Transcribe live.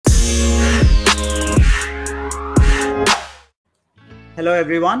Hello,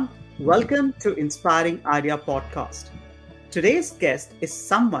 everyone. Welcome to Inspiring Idea Podcast. Today's guest is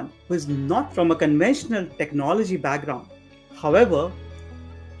someone who is not from a conventional technology background. However,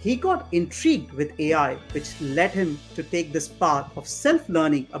 he got intrigued with AI, which led him to take this path of self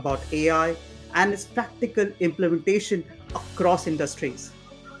learning about AI and its practical implementation across industries.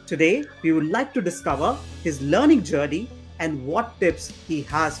 Today, we would like to discover his learning journey and what tips he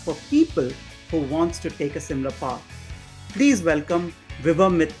has for people who wants to take a similar path. Please welcome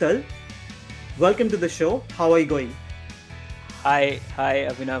Vibhav Mittal. Welcome to the show. How are you going? Hi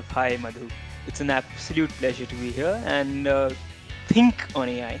Avinav, hi Madhu. It's an absolute pleasure to be here and think on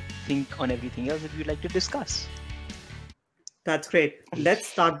AI, think on everything else that we'd like to discuss. That's great. Let's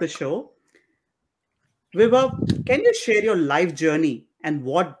start the show. Vibhav, can you share your life journey and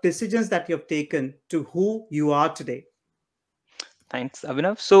what decisions that you have taken to who you are today? Thanks,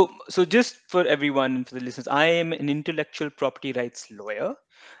 Avinav. So just for everyone and for the listeners, I am an intellectual property rights lawyer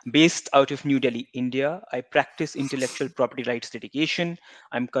based out of New Delhi, India. I practice intellectual property rights litigation.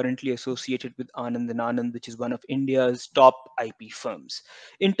 I'm currently associated with Anand and Anand, which is one of India's top IP firms.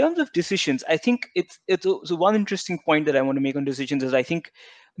 In terms of decisions, I think so one interesting point that I want to make on decisions is I think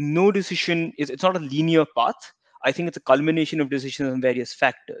no decision is it's not a linear path. I think it's a culmination of decisions on various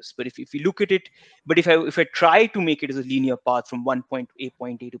factors. But if you look at it, but if I try to make it as a linear path from point A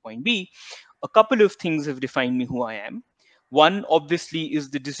to point B, a couple of things have defined me who I am. One obviously is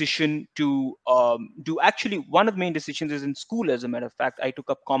the decision to do actually one of the main decisions is in school. As a matter of fact, I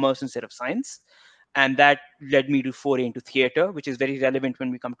took up commerce instead of science, and that led me to foray into theater, which is very relevant when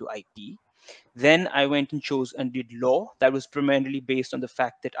we come to IP. Then I went and chose and did law. That was primarily based on the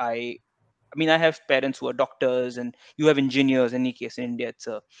fact that I mean, I have parents who are doctors, and you have engineers. In any case, in India,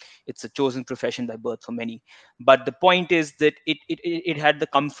 it's a chosen profession by birth for many. But the point is that it had the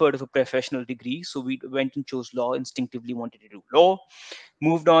comfort of a professional degree, so we went and chose law. Instinctively wanted to do law.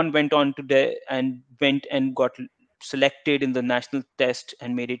 Moved on, went on to and went and got selected in the national test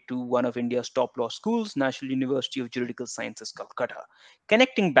and made it to one of India's top law schools, National University of Juridical Sciences, Calcutta.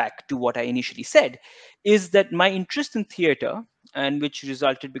 Connecting back to what I initially said, is that my interest in theater, and which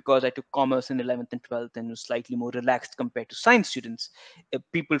resulted because I took commerce in 11th and 12th and was slightly more relaxed compared to science students.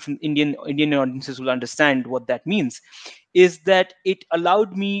 People from Indian audiences will understand what that means. Is that it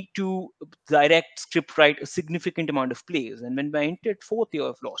allowed me to direct, script write a significant amount of plays. And when I entered fourth year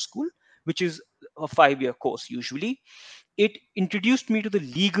of law school, which is a 5 year course usually, it introduced me to the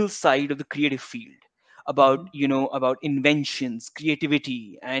legal side of the creative field about Mhm. about inventions,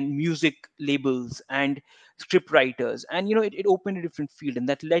 creativity, and music labels and script writers. And it opened a different field, and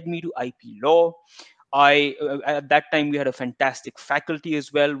that led me to IP law. I At that time we had a fantastic faculty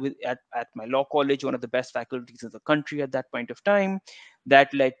as well at my law college, one of the best faculties in the country at that point of time.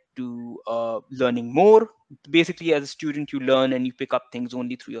 That led to learning more. Basically, as a student, you learn and you pick up things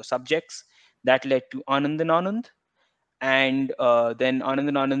only through your subjects. That led to Anand and Anand, and then Anand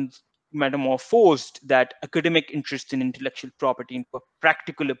and Anand metamorphosed that academic interest in intellectual property into a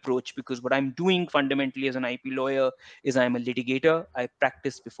practical approach, because what I'm doing fundamentally as an IP lawyer is I'm a litigator. I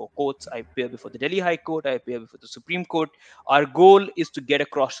practice before courts. I appear before the Delhi High Court. I appear before the Supreme Court. Our goal is to get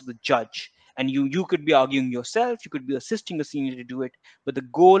across to the judge. And you could be arguing yourself, you could be assisting a senior to do it, but the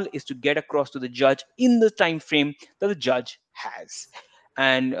goal is to get across to the judge in the time frame that the judge has.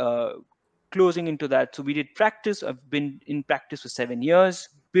 And closing into that, so we did practice. I've been in practice for 7 years,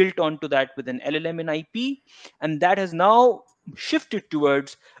 built onto that with an LLM in IP, and that has now shifted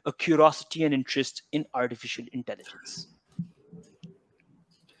towards a curiosity and interest in artificial intelligence.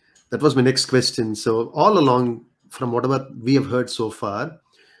 That was my next question. So all along, from whatever we have heard so far,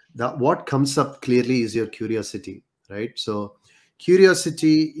 that what comes up clearly is your curiosity, right? So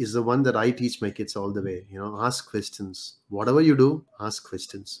curiosity is the one that I teach my kids all the way. Ask questions. Whatever you do, ask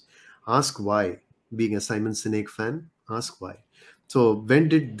questions. Ask why. Being a Simon Sinek fan, ask why. So when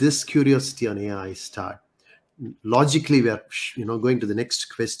did this curiosity on AI start? Logically, we are going to the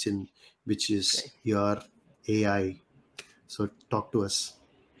next question, which Right. is your AI. So talk to us.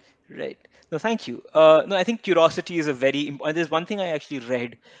 Right. No, thank you. No, I think curiosity is a very important. There's one thing I actually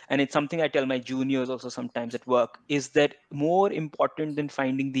read, and it's something I tell my juniors also sometimes at work, is that more important than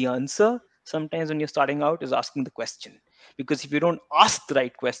finding the answer sometimes when you're starting out is asking the question. Because if you don't ask the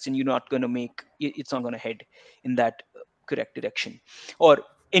right question, you're not going to it's not going to head in that correct direction, or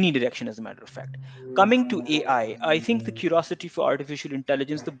any direction, as a matter of fact. Coming to AI, I think the curiosity for artificial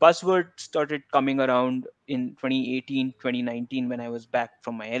intelligence, the buzzword started coming around in 2018, 2019 when I was back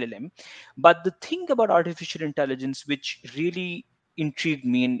from my LLM. But the thing about artificial intelligence, which really intrigued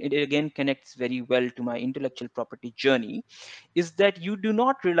me, and it again connects very well to my intellectual property journey, is that you do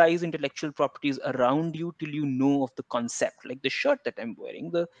not realize intellectual properties around you till you know of the concept, like the shirt that I'm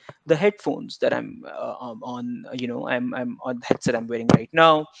wearing, the headphones that I'm on, I'm on the headset I'm wearing right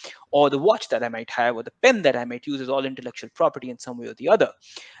now, or the watch that I might have, or the pen that I might use, is all intellectual property in some way or the other.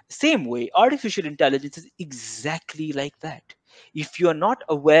 Same way, artificial intelligence is exactly like that. If you are not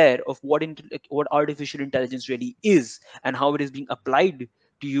aware of what artificial intelligence really is and how it is being applied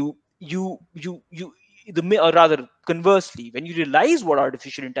to you, or rather conversely, when you realize what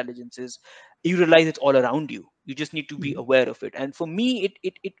artificial intelligence is, you realize it's all around you. You just need to be Mhm. aware of it. And for me,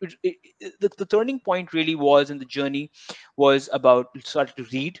 the turning point really was in the journey was about starting to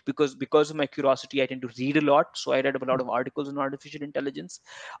read, because of my curiosity, I tend to read a lot. So I read a lot of articles on artificial intelligence.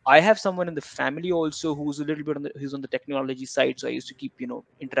 I have someone in the family also who's a little bit who's on the technology side, so I used to keep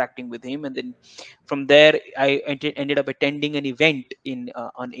interacting with him. And then from there, I ended up attending an event in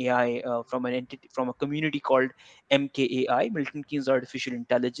on AI, from a community called MKAI, Milton Keynes Artificial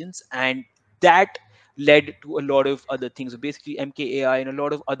Intelligence, and that led to a lot of other things. So basically, MKAI and a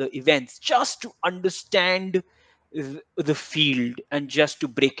lot of other events just to understand the field and just to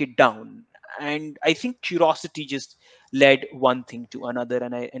break it down. And I think curiosity just led one thing to another,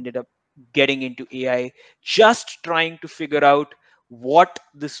 and I ended up getting into AI, just trying to figure out what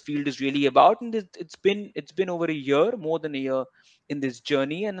this field is really about. And it's been over a year, more than a year, in this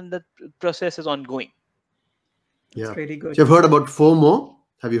journey, and then the process is ongoing. That's Yeah. really So good. you've heard about FOMO.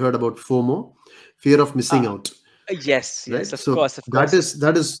 Have you heard about FOMO? Fear of missing uh, out, yes, yes, right? of So course, of course.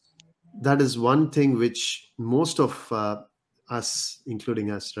 that is one thing which most of us,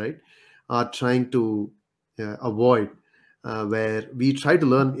 including us, right, are trying to avoid. Where we try to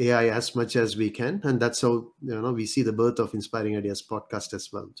learn AI as much as we can, and that's how we see the birth of Inspiring Ideas podcast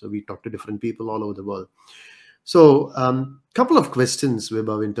as well. So we talk to different people all over the world. So, couple of questions,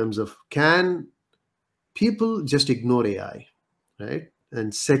 Vibhav, in terms of, can people just ignore AI, right?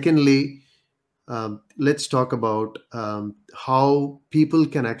 And secondly, let's talk about how people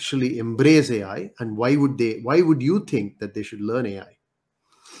can actually embrace AI, and why would you think that they should learn AI?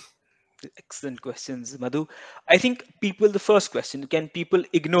 Excellent questions, Madhu. I think people, the first question, can people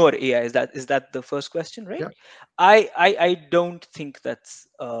ignore AI? Is that the first question, right? Yeah, I don't think that's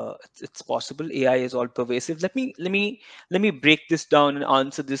it's possible. AI is all pervasive. Let me break this down and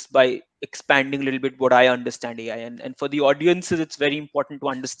answer this by expanding a little bit what I understand AI. And for the audiences, it's very important to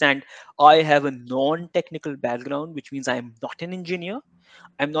understand I have a non-technical background, which means I am not an engineer.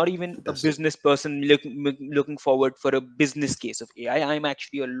 I'm not even a fantastic. business person looking forward for a business case of AI. I'm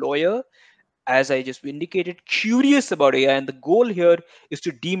actually a lawyer, as I just indicated, curious about AI. And the goal here is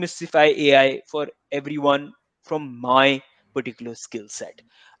to demystify AI for everyone from my particular skill set.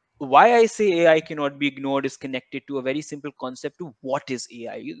 Why I say AI cannot be ignored is connected to a very simple concept to what is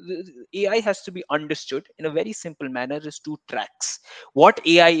AI. AI has to be understood in a very simple manner as two tracks: what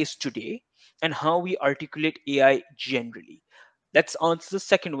AI is today and how we articulate AI generally. Let's answer the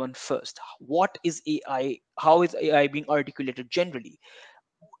second one first. What is AI? How is AI being articulated generally?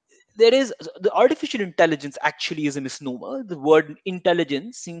 There is The artificial intelligence actually is a misnomer. The word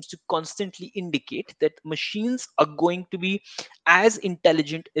intelligence seems to constantly indicate that machines are going to be as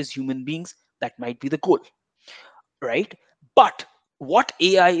intelligent as human beings. That might be the goal, right? But what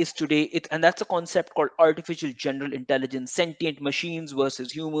AI is today, and that's a concept called artificial general intelligence, sentient machines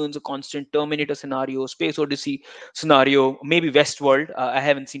versus humans, a constant Terminator scenario, Space Odyssey scenario, maybe Westworld. I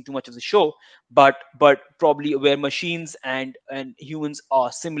haven't seen too much of the show, but probably where machines and humans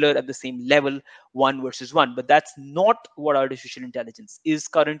are similar at the same level, one versus one. But that's not what artificial intelligence is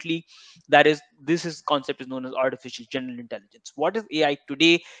currently. This concept is known as artificial general intelligence. What is AI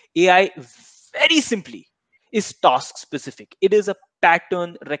today? AI, very simply, is task specific. It is a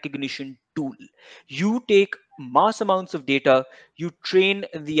pattern recognition tool. You take mass amounts of data, you train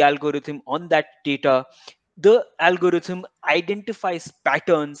the algorithm on that data. The algorithm identifies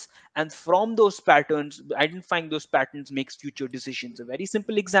patterns, and from those patterns, identifying those patterns makes future decisions. A very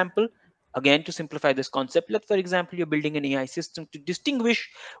simple example, again, to simplify this concept, let for example, you're building an AI system to distinguish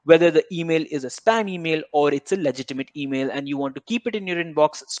whether the email is a spam email or it's a legitimate email, and you want to keep it in your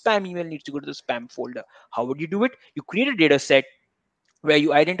inbox. Spam email needs to go to the spam folder. How would you do it? You create a data set where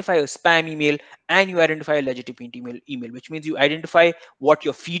you identify a spam email and you identify a legitimate email, which means you identify what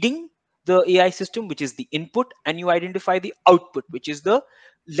you're feeding the AI system, which is the input, and you identify the output, which is the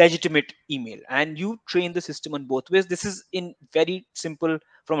legitimate email, and you train the system on both ways. This is in very simple,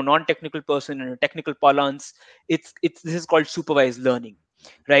 from a non-technical person in a technical parlance. This is called supervised learning.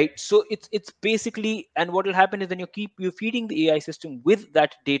 right? So it's basically, and what will happen is then you're feeding the AI system with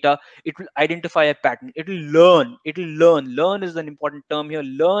that data, it will identify a pattern, it will learn is an important term here,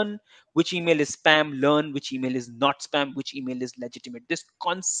 learn which email is spam, learn which email is not spam, which email is legitimate. This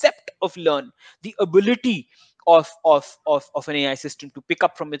concept of learn, the ability of an AI system to pick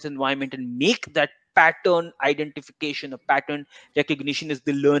up from its environment and make that pattern identification, a pattern recognition, is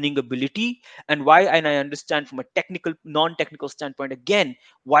the learning ability. And why, and I understand from a technical, non-technical standpoint again,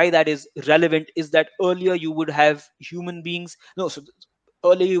 why that is relevant is that earlier you would have human beings, no, so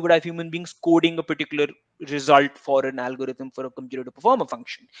earlier you would have human beings coding a particular result for an algorithm for a computer to perform a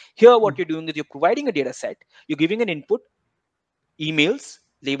function. Here, what you're doing is you're providing a data set, you're giving an input, emails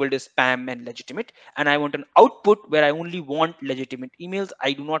labeled as spam and legitimate, and I want an output where I only want legitimate emails,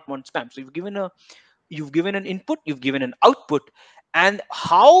 I do not want spam. So you've given an input, you've given an output, and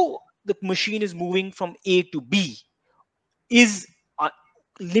how the machine is moving from A to B is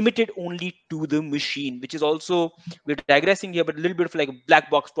limited only to the machine, which is also, we're digressing here, but a little bit of like a black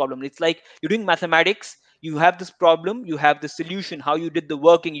box problem. It's like you're doing mathematics, you have this problem, you have the solution, how you did the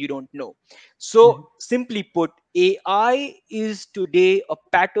working you don't know. So Mhm. simply put, AI is today a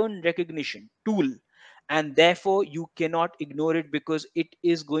pattern recognition tool, and therefore you cannot ignore it, because it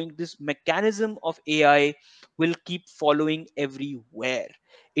is going, this mechanism of AI will keep following everywhere.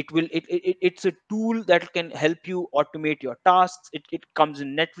 It's a tool that can help you automate your tasks. It comes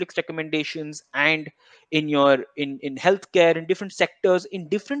in Netflix recommendations, and in healthcare, in different sectors, in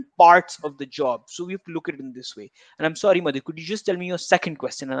different parts of the job. So we have to look at it in this way. And I'm sorry, Madhu, could you just tell me your second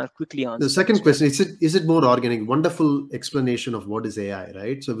question and I'll quickly The answer that second as well. question, is it more organic? Wonderful explanation of what is AI,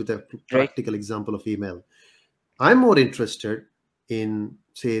 right? So with a Right. practical example of email, I'm more interested in,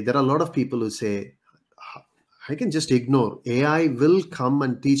 say, there are a lot of people who say, I can just ignore. AI will come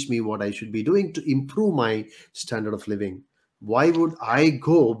and teach me what I should be doing to improve my standard of living. Why would I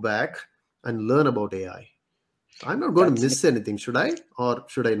go back and learn about AI? I'm not going to That's an miss anything, should I? Or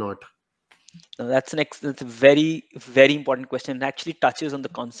should I not? No, that's a very, very important question. It actually touches on the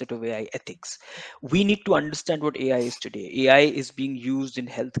concept of AI ethics. We need to understand what AI is today. AI is being used in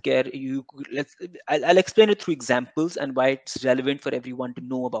healthcare. I'll explain it through examples and why it's relevant for everyone to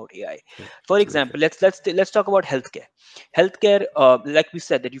know about AI. Yeah, For absolutely. example, let's talk about healthcare. Healthcare, like we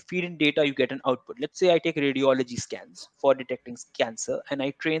said, that you feed in data, you get an output. Let's say I take radiology scans for detecting cancer, and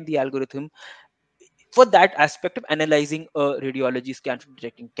I train the algorithm for that aspect of analyzing a radiology scan for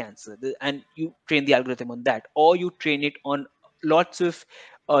detecting cancer. And you train the algorithm on that, or you train it on lots of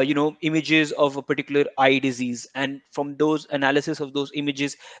images of a particular eye disease, and from those analysis of those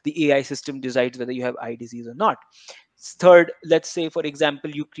images, the AI system decides whether you have eye disease or not. Third, let's say, for example,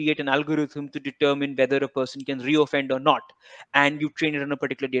 you create an algorithm to determine whether a person can reoffend or not, and you train it on a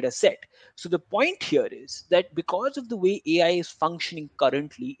particular data set. So the point here is that because of the way AI is functioning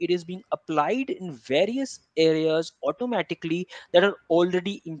currently, it is being applied in various areas automatically that are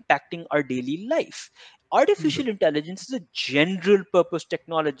already impacting our daily life. Artificial intelligence is a general purpose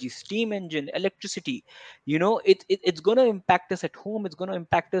technology, steam engine, electricity. It's going to impact us at home, it's going to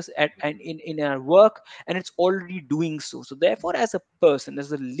impact us at and in our work, and it's already doing so. So therefore, as a person,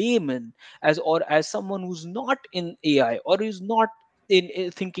 as a layman, as someone who's not in AI or is not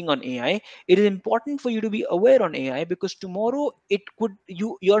in thinking on AI, it is important for you to be aware on AI, because tomorrow it could,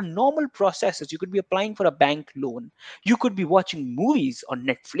 your normal processes, you could be applying for a bank loan, you could be watching movies on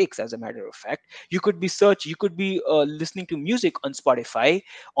Netflix, as a matter of fact, you could be listening to music on Spotify,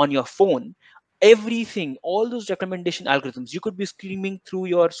 on your phone, everything, all those recommendation algorithms, you could be streaming through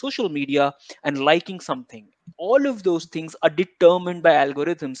your social media and liking something. All of those things are determined by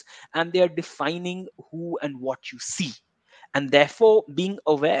algorithms, and they are defining who and what you see. And therefore, being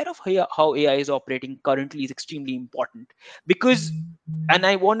aware of how AI is operating currently is extremely important. Because, and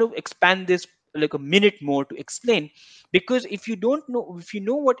I want to expand this like a minute more to explain, because if you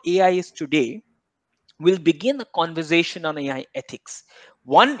know what AI is today, we'll begin a conversation on AI ethics.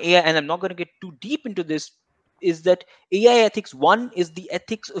 One AI, and I'm not going to get too deep into this, is that AI ethics, one is the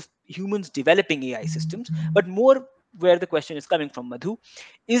ethics of humans developing AI systems, but more where the question is coming from, Madhu,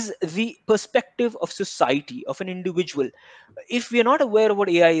 is the perspective of society, of an individual. If we are not aware of what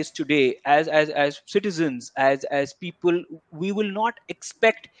AI is today, as citizens, as people, we will not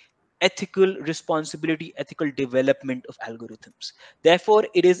expect ethical responsibility, ethical development of algorithms. Therefore,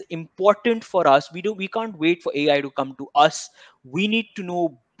 it is important for us. We can't wait for AI to come to us. We need to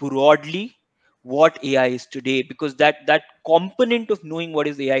know broadly what AI is today, because that component of knowing what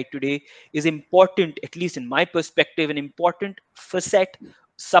is AI today is important, at least in my perspective, an important facet,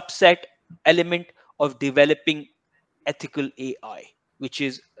 subset, element of developing ethical AI, which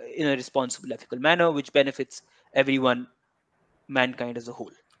is in a responsible, ethical manner, which benefits everyone mankind as a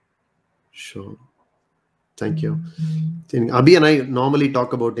whole. Sure. Thank you. Think Abhi and I normally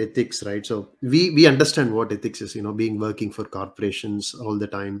talk about ethics, right? So we understand what ethics is, being working for corporations all the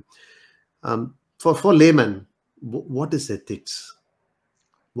time. For layman, what is ethics?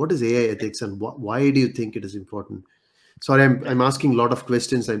 What is AI ethics, and why do you think it is important? Sorry, I'm asking a lot of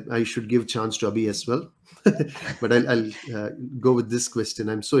questions. I should give chance to Abhi as well, but I'll go with this question.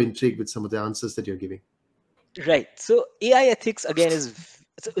 I'm so intrigued with some of the answers that you're giving. Right. So AI ethics again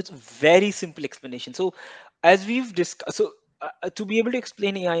it's a very simple explanation. So as we've discussed, so to be able to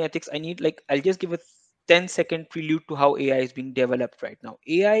explain AI ethics, I need like I'll just give a 10-second prelude to how AI is being developed right now.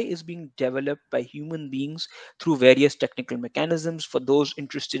 AI is being developed by human beings through various technical mechanisms. For those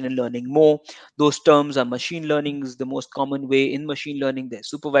interested in learning more, those terms are machine learning is the most common way. In machine learning, there's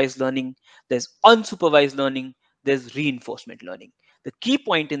supervised learning, there's unsupervised learning, there's reinforcement learning. The key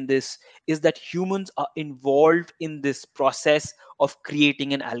point in this is that humans are involved in this process of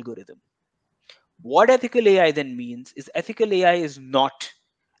creating an algorithm. What ethical AI then means is ethical AI is not,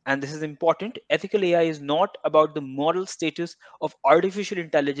 and this is important, ethical AI is not about the moral status of artificial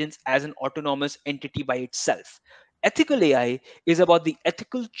intelligence as an autonomous entity by itself. Ethical AI is about the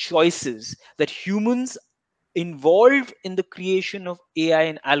ethical choices that humans involved in the creation of AI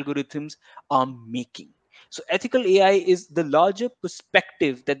and algorithms are making. So ethical AI is the larger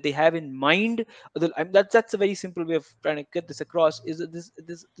perspective that they have in mind. That's a very simple way of trying to get this across. Is that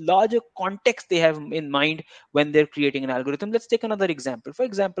this larger context they have in mind when they're creating an algorithm. Let's take another example. For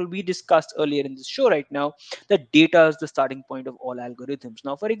example, we discussed earlier in this show right now that data is the starting point of all algorithms.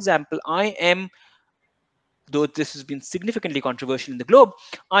 Now, for example, I am, though this has been significantly controversial in the globe,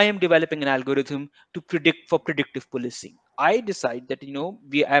 I am developing an algorithm to predict for predictive policing. I decide that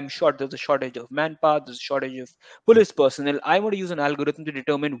I'm sure there's a shortage of manpower, there's a shortage of police personnel. I want to use an algorithm to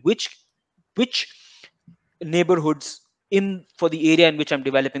determine which neighborhoods in for the area in which I'm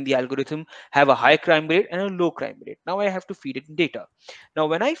developing the algorithm have a high crime rate and a low crime rate. Now I have to feed it in data. Now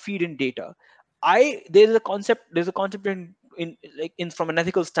when I feed in data, there's a concept in like in from an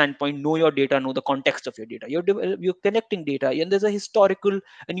ethical standpoint, know your data, know the context of your data. You're connecting data, and there's a historical,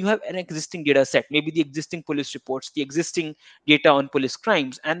 and you have an existing data set, maybe the existing police reports, the existing data on police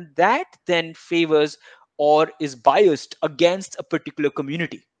crimes, and that then favors or is biased against a particular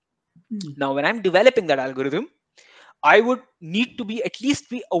community. Hmm. Now when I'm developing that algorithm, I would need to be at least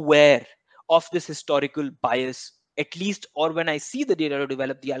be aware of this historical bias, at least, or when I see the data to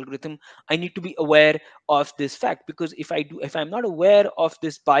develop the algorithm, I need to be aware of this fact. Because if I'm not aware of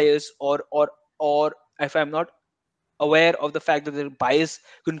this bias, or if I'm not aware of the fact that the bias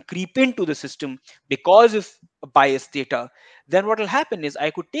can creep into the system because of biased data, then what will happen is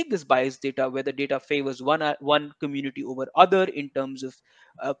I could take this biased data where the data favors one community over other in terms of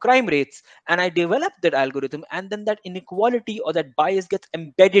crime rates, and I develop that algorithm, and then that inequality or that bias gets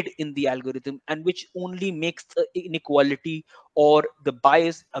embedded in the algorithm, and which only makes the inequality or the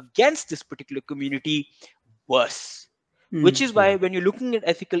bias against this particular community worse. Which Hmm. is Yeah. why when you're looking at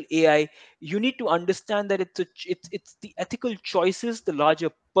ethical AI, you need to understand that it's the ethical choices, the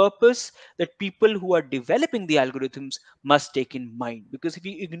larger purpose that people who are developing the algorithms must take in mind. Because if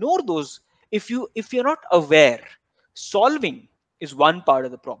you ignore those, if you're not aware, solving is one part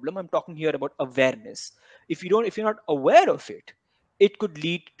of the problem. I'm talking here about awareness. If you're not aware of it, it could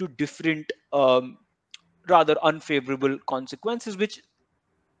lead to different rather unfavorable consequences, which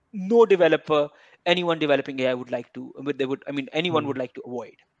no developer, anyone developing AI would like to, but they would, I mean, anyone Mm. would like to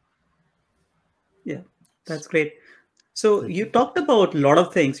avoid. Yeah, that's great. So Thank you you. talked about a lot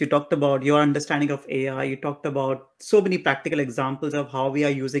of things. You talked about your understanding of AI. You talked about so many practical examples of how we are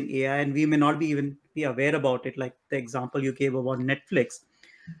using AI, and we may not be even be aware about it, like the example you gave about Netflix.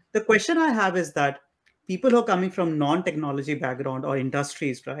 The question I have is that people who are coming from non-technology background or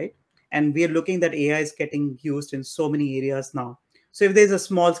industries, right? And we are looking that AI is getting used in so many areas now. So if there's a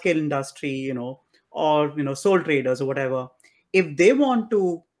small scale industry, or sole traders or whatever, if they want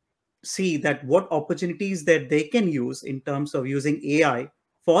to see that what opportunities that they can use in terms of using AI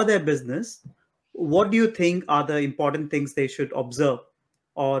for their business, what do you think are the important things they should observe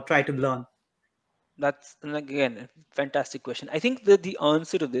or try to learn? That's, and again, a fantastic question. I think that the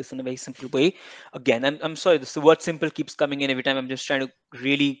answer to this in a very simple way, again, I'm sorry, this the word simple keeps coming in every time. I'm just trying to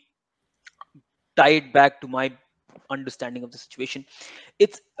really tie it back to my understanding of the situation.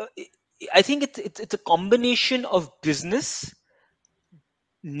 I think it's a combination of business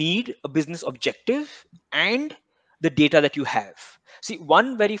need, a business objective, and the data that you have. See,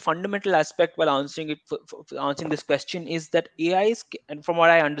 one very fundamental aspect while answering it for answering this question is that AI is, and from what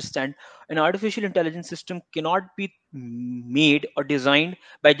I understand, an artificial intelligence system cannot be made or designed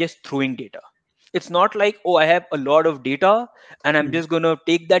by just throwing data. It's not like, oh, I have a lot of data and I'm Hmm. just going to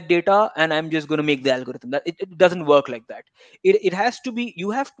take that data and I'm just going to make the algorithm. That it doesn't work like that. It has to be,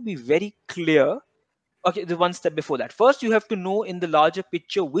 you have to be very clear. Okay, the one step before that, first you have to know in the larger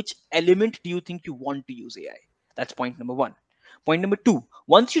picture which element do you think you want to use AI. That's point number one. Point number two,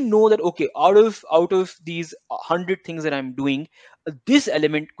 once you know that, okay, out of these 100 things that I'm doing, this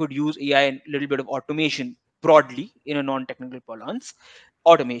element could use AI and a little bit of automation, broadly in a non-technical parlance,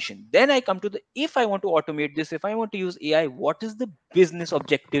 automation. Then I come to the, if I want to automate this, if I want to use AI, what is the business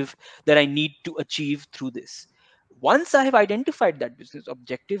objective that I need to achieve through this? Once I have identified that business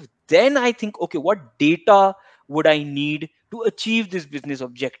objective, then I think, okay, what data would I need to achieve this business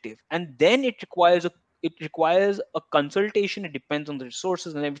objective? And then it requires a consultation. It depends on the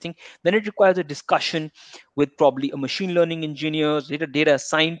resources and everything. Then it requires a discussion with probably a machine learning engineers, data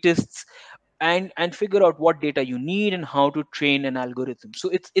scientists, and figure out what data you need and how to train an algorithm.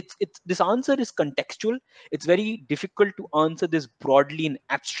 So it's this answer is contextual. It's very difficult to answer this broadly and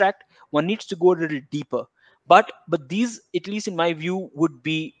abstract. One needs to go a little deeper. But these, at least in my view, would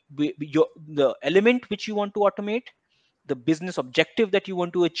be your, the element which you want to automate, the business objective that you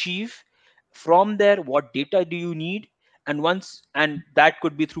want to achieve. From there, what data do you need? And that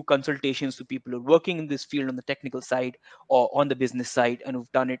could be through consultations to people who are working in this field on the technical side or on the business side and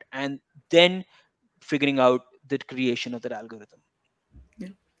who've done it, and then figuring out the creation of that algorithm. Yeah.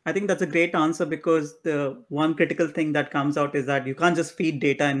 I think that's a great answer, because the one critical thing that comes out is that you can't just feed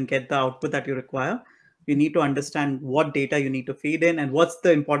data and get the output that you require. You need to understand what data you need to feed in, and what's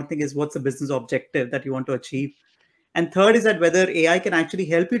the important thing is what's the business objective that you want to achieve. And third is that whether AI can actually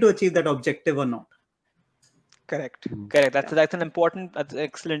help you to achieve that objective or not. Correct. Mm. Correct. That's Yeah. that's an important. That's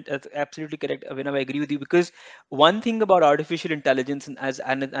excellent. That's absolutely correct. Abhinav, I agree with you, because one thing about artificial intelligence and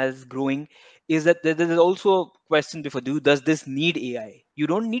as growing is that there's also a question before, does this need AI? You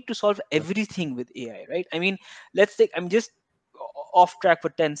don't need to solve Yeah. everything with AI, right? I mean, let's take. I'm just off track for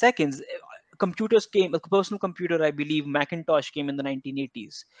 10 seconds. Computers came, a personal computer, I believe Macintosh came in the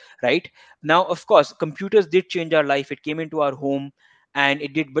 1980s, right? Now, of course, computers did change our life. It came into our home and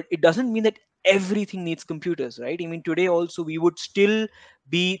it did, but it doesn't mean that everything needs computers, right? I mean, today also we would still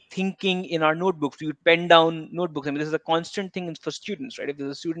be thinking in our notebooks. We would pen down notebooks. I mean, this is a constant thing for students, right? If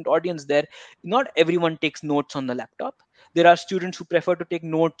there's a student audience there, not everyone takes notes on the laptop. There are students who prefer to take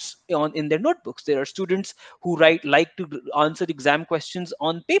notes on in their notebooks. There are students who write like to answer exam questions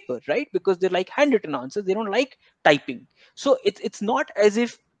on paper, right? Because they like handwritten answers. They don't like typing. So it's not as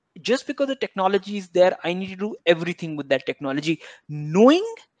if just because the technology is there, I need to do everything with that technology. Knowing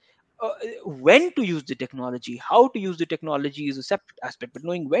uh, when to use the technology, how to use the technology is a separate aspect, but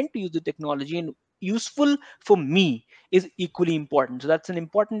knowing when to use the technology and useful for me is equally important. So that's an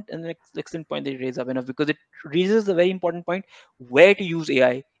important and excellent point that you raise, Abhinav, because it raises a very important point. Where to use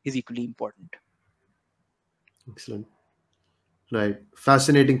AI is equally important. Excellent. Right.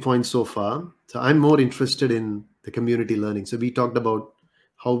 Fascinating point so far. So I'm more interested in the community learning. So we talked about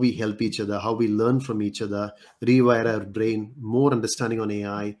how we help each other, how we learn from each other, rewire our brain, more understanding on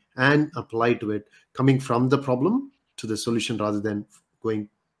AI, and apply to it, coming from the problem to the solution rather than going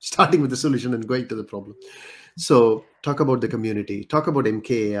starting with the solution and going to the problem. So talk about the community, talk about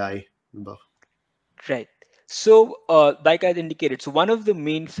MKAI. Right. So, like I indicated, so one of the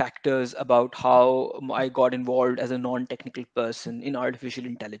main factors about how I got involved as a non-technical person in artificial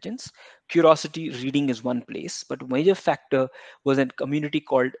intelligence, curiosity reading is one place, but a major factor was a community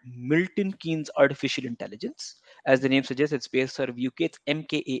called Milton Keynes Artificial Intelligence. As the name suggests, it's based out of UK. It's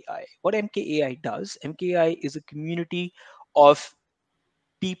MKAI. What MKAI does, MKAI is a community of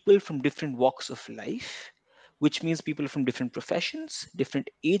people from different walks of life, which means people from different professions, different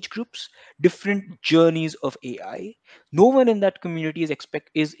age groups, different journeys of AI. No one in that community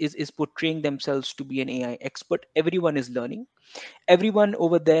is portraying themselves to be an AI expert. Everyone is learning. Everyone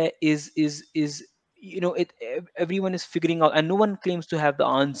over there is everyone is figuring out, and no one claims to have the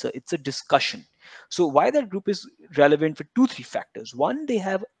answer. It's a discussion. So why that group is relevant for two, three factors. One, they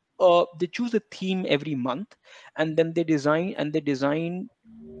choose a theme every month, and then they design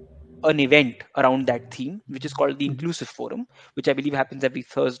an event around that theme, which is called the Mhm. Inclusive Forum, which I believe happens every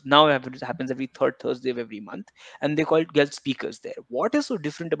Thursday. Now it happens every third Thursday of every month, and they call it guest speakers there. What is so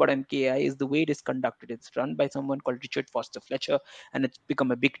different about MKI is the way it is conducted. It's run by someone called Richard Foster Fletcher, and it's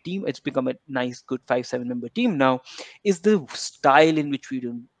become a big team. It's become a nice, good 5-7 member team now. Is the style in which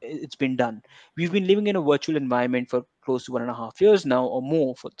it's been done. We've been living in a virtual environment for close to 1.5 years now, or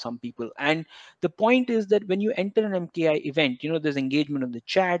more for some people, and the point is that when you enter an MKI event, there's engagement on the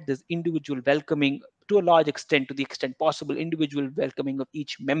chat, there's individual welcoming to a large extent, to the extent possible, individual welcoming of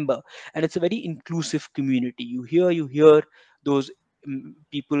each member. And it's a very inclusive community. You hear those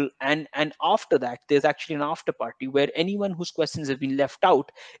people, and after that there's actually an after party where anyone whose questions have been left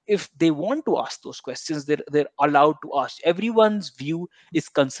out, if they want to ask those questions, they're allowed to ask. Everyone's view is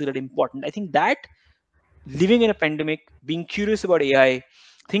considered important. I think that living in a pandemic, being curious about AI,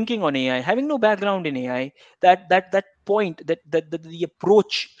 thinking on AI, having no background in AI, that point, that the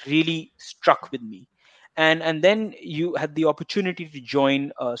approach really struck with me. And then you had the opportunity to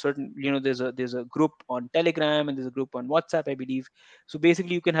join a certain, there's a group on Telegram and there's a group on WhatsApp, I believe. So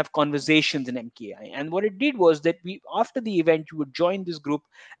basically you can have conversations in MKI. And what it did was that we, after the event, you would join this group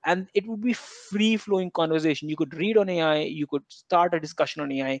and it would be free flowing conversation. You could read on AI, you could start a discussion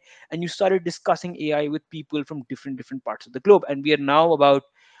on AI, and you started discussing AI with people from different parts of the globe. And we are now about,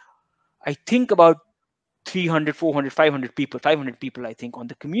 I think, about 300, 400, 500 people, 500 people, I think, on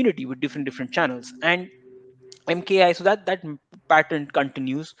the community with different channels. And MKI, so that pattern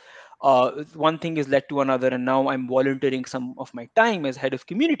continues. One thing is led to another, and now I'm volunteering some of my time as head of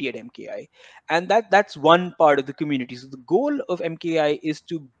community at MKI, and that's one part of the community. So the goal of MKI is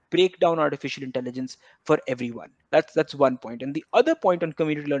to break down artificial intelligence for everyone. That's one point. And the other point on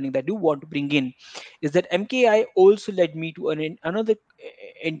community learning that I do want to bring in is that MKI also led me to another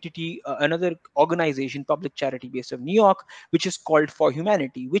entity, another organization, public charity based of New York, which is called For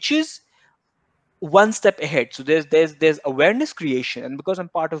Humanity, which is one step ahead. So there's awareness creation, and because I'm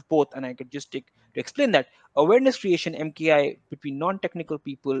part of both, and I could just take to explain that awareness creation, MKI, between non-technical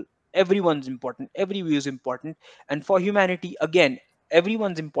people, everyone's important, every view is important. And For Humanity, again,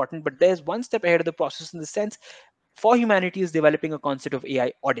 everyone's important, but there's one step ahead of the process, in the sense For Humanity is developing a concept of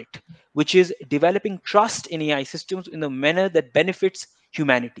AI audit, which is developing trust in AI systems in a manner that benefits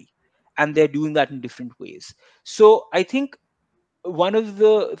humanity, and they're doing that in different ways. So I think one of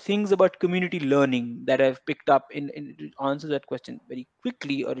the things about community learning that I've picked up, in to answer that question very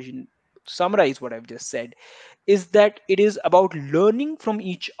quickly, or to summarize what I've just said, is that it is about learning from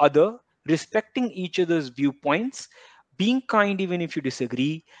each other, respecting each other's viewpoints, being kind even if you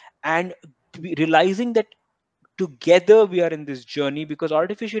disagree, and realizing that together we are in this journey, because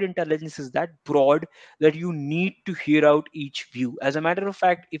artificial intelligence is that broad that you need to hear out each view. As a matter of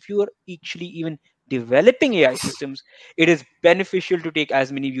fact, if you are actually even developing AI systems, it is beneficial to take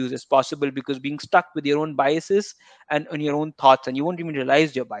as many views as possible, because being stuck with your own biases and on your own thoughts, and you won't even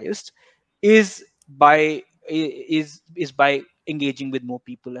realize you're biased, is by engaging with more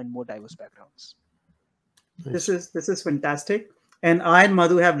people and more diverse backgrounds. This is fantastic. And I and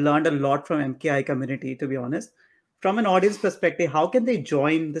Madhu have learned a lot from MKI community, to be honest. From an audience perspective, how can they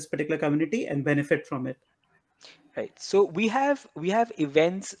join this particular community and benefit from it? Right. So we have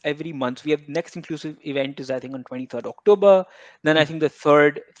events every month. We have next inclusive event is, I think, on 23rd October. Then I think the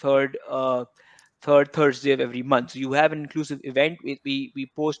third Thursday of every month. So you have an inclusive event.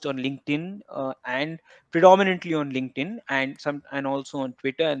 We post on LinkedIn, and predominantly on LinkedIn, and also on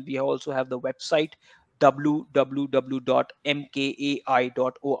Twitter. And we also have the website www.mkai.org,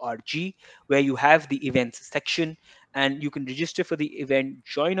 where you have the events section, and you can register for the event,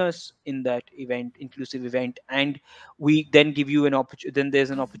 join us in that event, inclusive event, and we then give you an opportunity. Then there's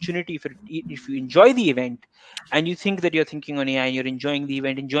an opportunity, if you enjoy the event and you think that you're thinking on AI, you're enjoying the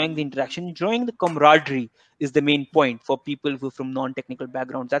event, enjoying the interaction, enjoying the camaraderie, is the main point for people who are from non-technical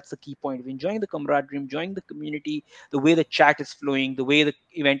backgrounds. That's the key point of enjoying the camaraderie, enjoying the community, the way the chat is flowing, the way the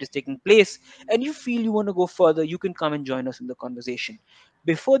event is taking place, and you feel you want to go further, you can come and join us in the conversation.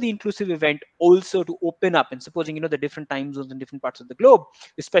 Before the inclusive event, also to open up, and supposing the different time zones in different parts of the globe,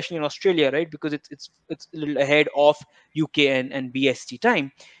 especially in Australia, right, because it's a little ahead of UK and BST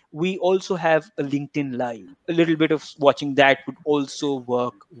time, we also have a LinkedIn Live. A little bit of watching that would also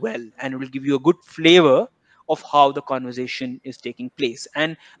work well, and it will give you a good flavor of how the conversation is taking place.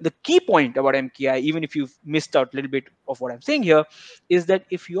 And the key point about MKI, even if you've missed out a little bit of what I'm saying here, is that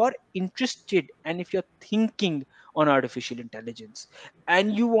if you are interested and if you're thinking on artificial intelligence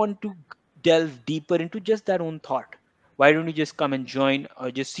and you want to delve deeper into just that own thought, why don't you just come and join, or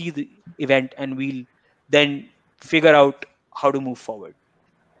just see the event, and we'll then figure out how to move forward.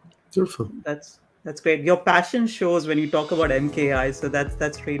 Beautiful. That's great. Your passion shows when you talk about MKI, so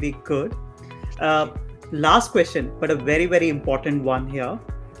that's really good. Last question, but a very, very important one here,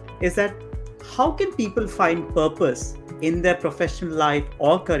 is that how can people find purpose in their professional life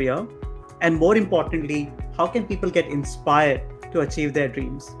or career? And more importantly, how can people get inspired to achieve their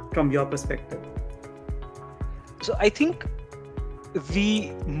dreams from your perspective? So I think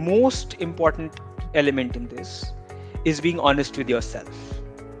the most important element in this is being honest with yourself.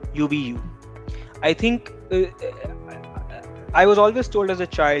 You be you. I think I was always told as a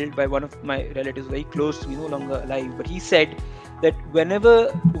child by one of my relatives very close to me, no longer alive, but he said that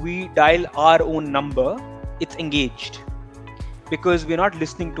whenever we dial our own number, it's engaged. because we're not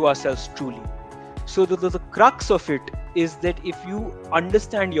listening to ourselves truly. So the crux of it is that if you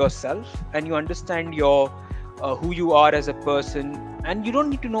understand yourself and you understand your who you are as a person, and you don't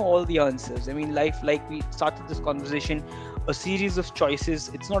need to know all the answers. I mean, life, like we started this conversation, a series of choices.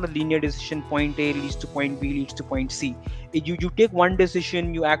 It's not a linear decision. Point A leads to point B, leads to point C. You take one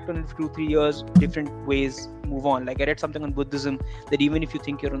decision, you act on it for 2-3 years, different ways, move on. Like I read something on Buddhism that even if you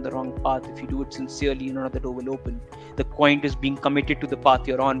think you're on the wrong path, if you do it sincerely, another door will open. The point is being committed to the path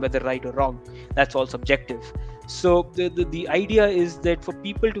you're on, whether right or wrong. That's all subjective. So the idea is that for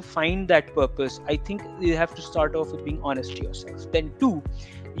people to find that purpose, I think you have to start off with being honest to yourself. Then 2,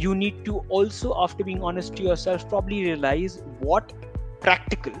 you need to also, after being honest to yourself, probably realize what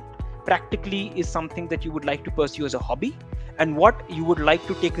practically is something that you would like to pursue as a hobby, and what you would like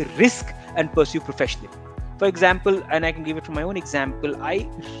to take a risk and pursue professionally. For example, and I can give it from my own example, I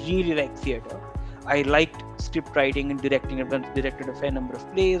really like theater. I liked script writing and directing. I've directed a fair number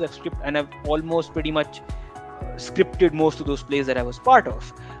of plays. I've almost pretty much scripted most of those plays that I was part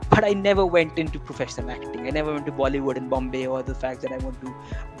of. But I never went into professional acting. I never went to Bollywood in Bombay, or the fact that I want to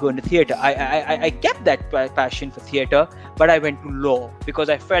go into theater. I kept that passion for theater, but I went to law because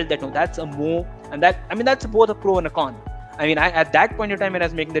I felt that that's both a pro and a con. I mean, at that point in time when I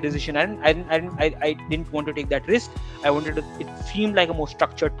was making the decision, I didn't want to take that risk. It seemed like a more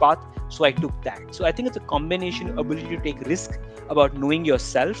structured path, so I took that. So I think it's a combination, ability to take risk about knowing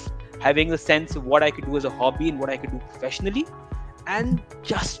yourself, having the sense of what I could do as a hobby and what I could do professionally, and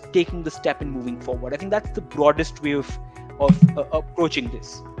just taking the step and moving forward. I think that's the broadest way of approaching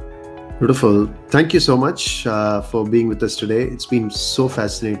this. Beautiful. Thank you so much for being with us today. It's been so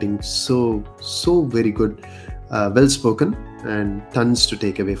fascinating, so very good, well spoken, and tons to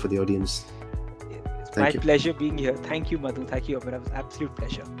take away for the audience. It's my pleasure being here. Thank you, Madhu. Thank you, Abhinav. It was an absolute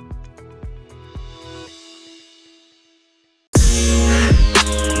pleasure.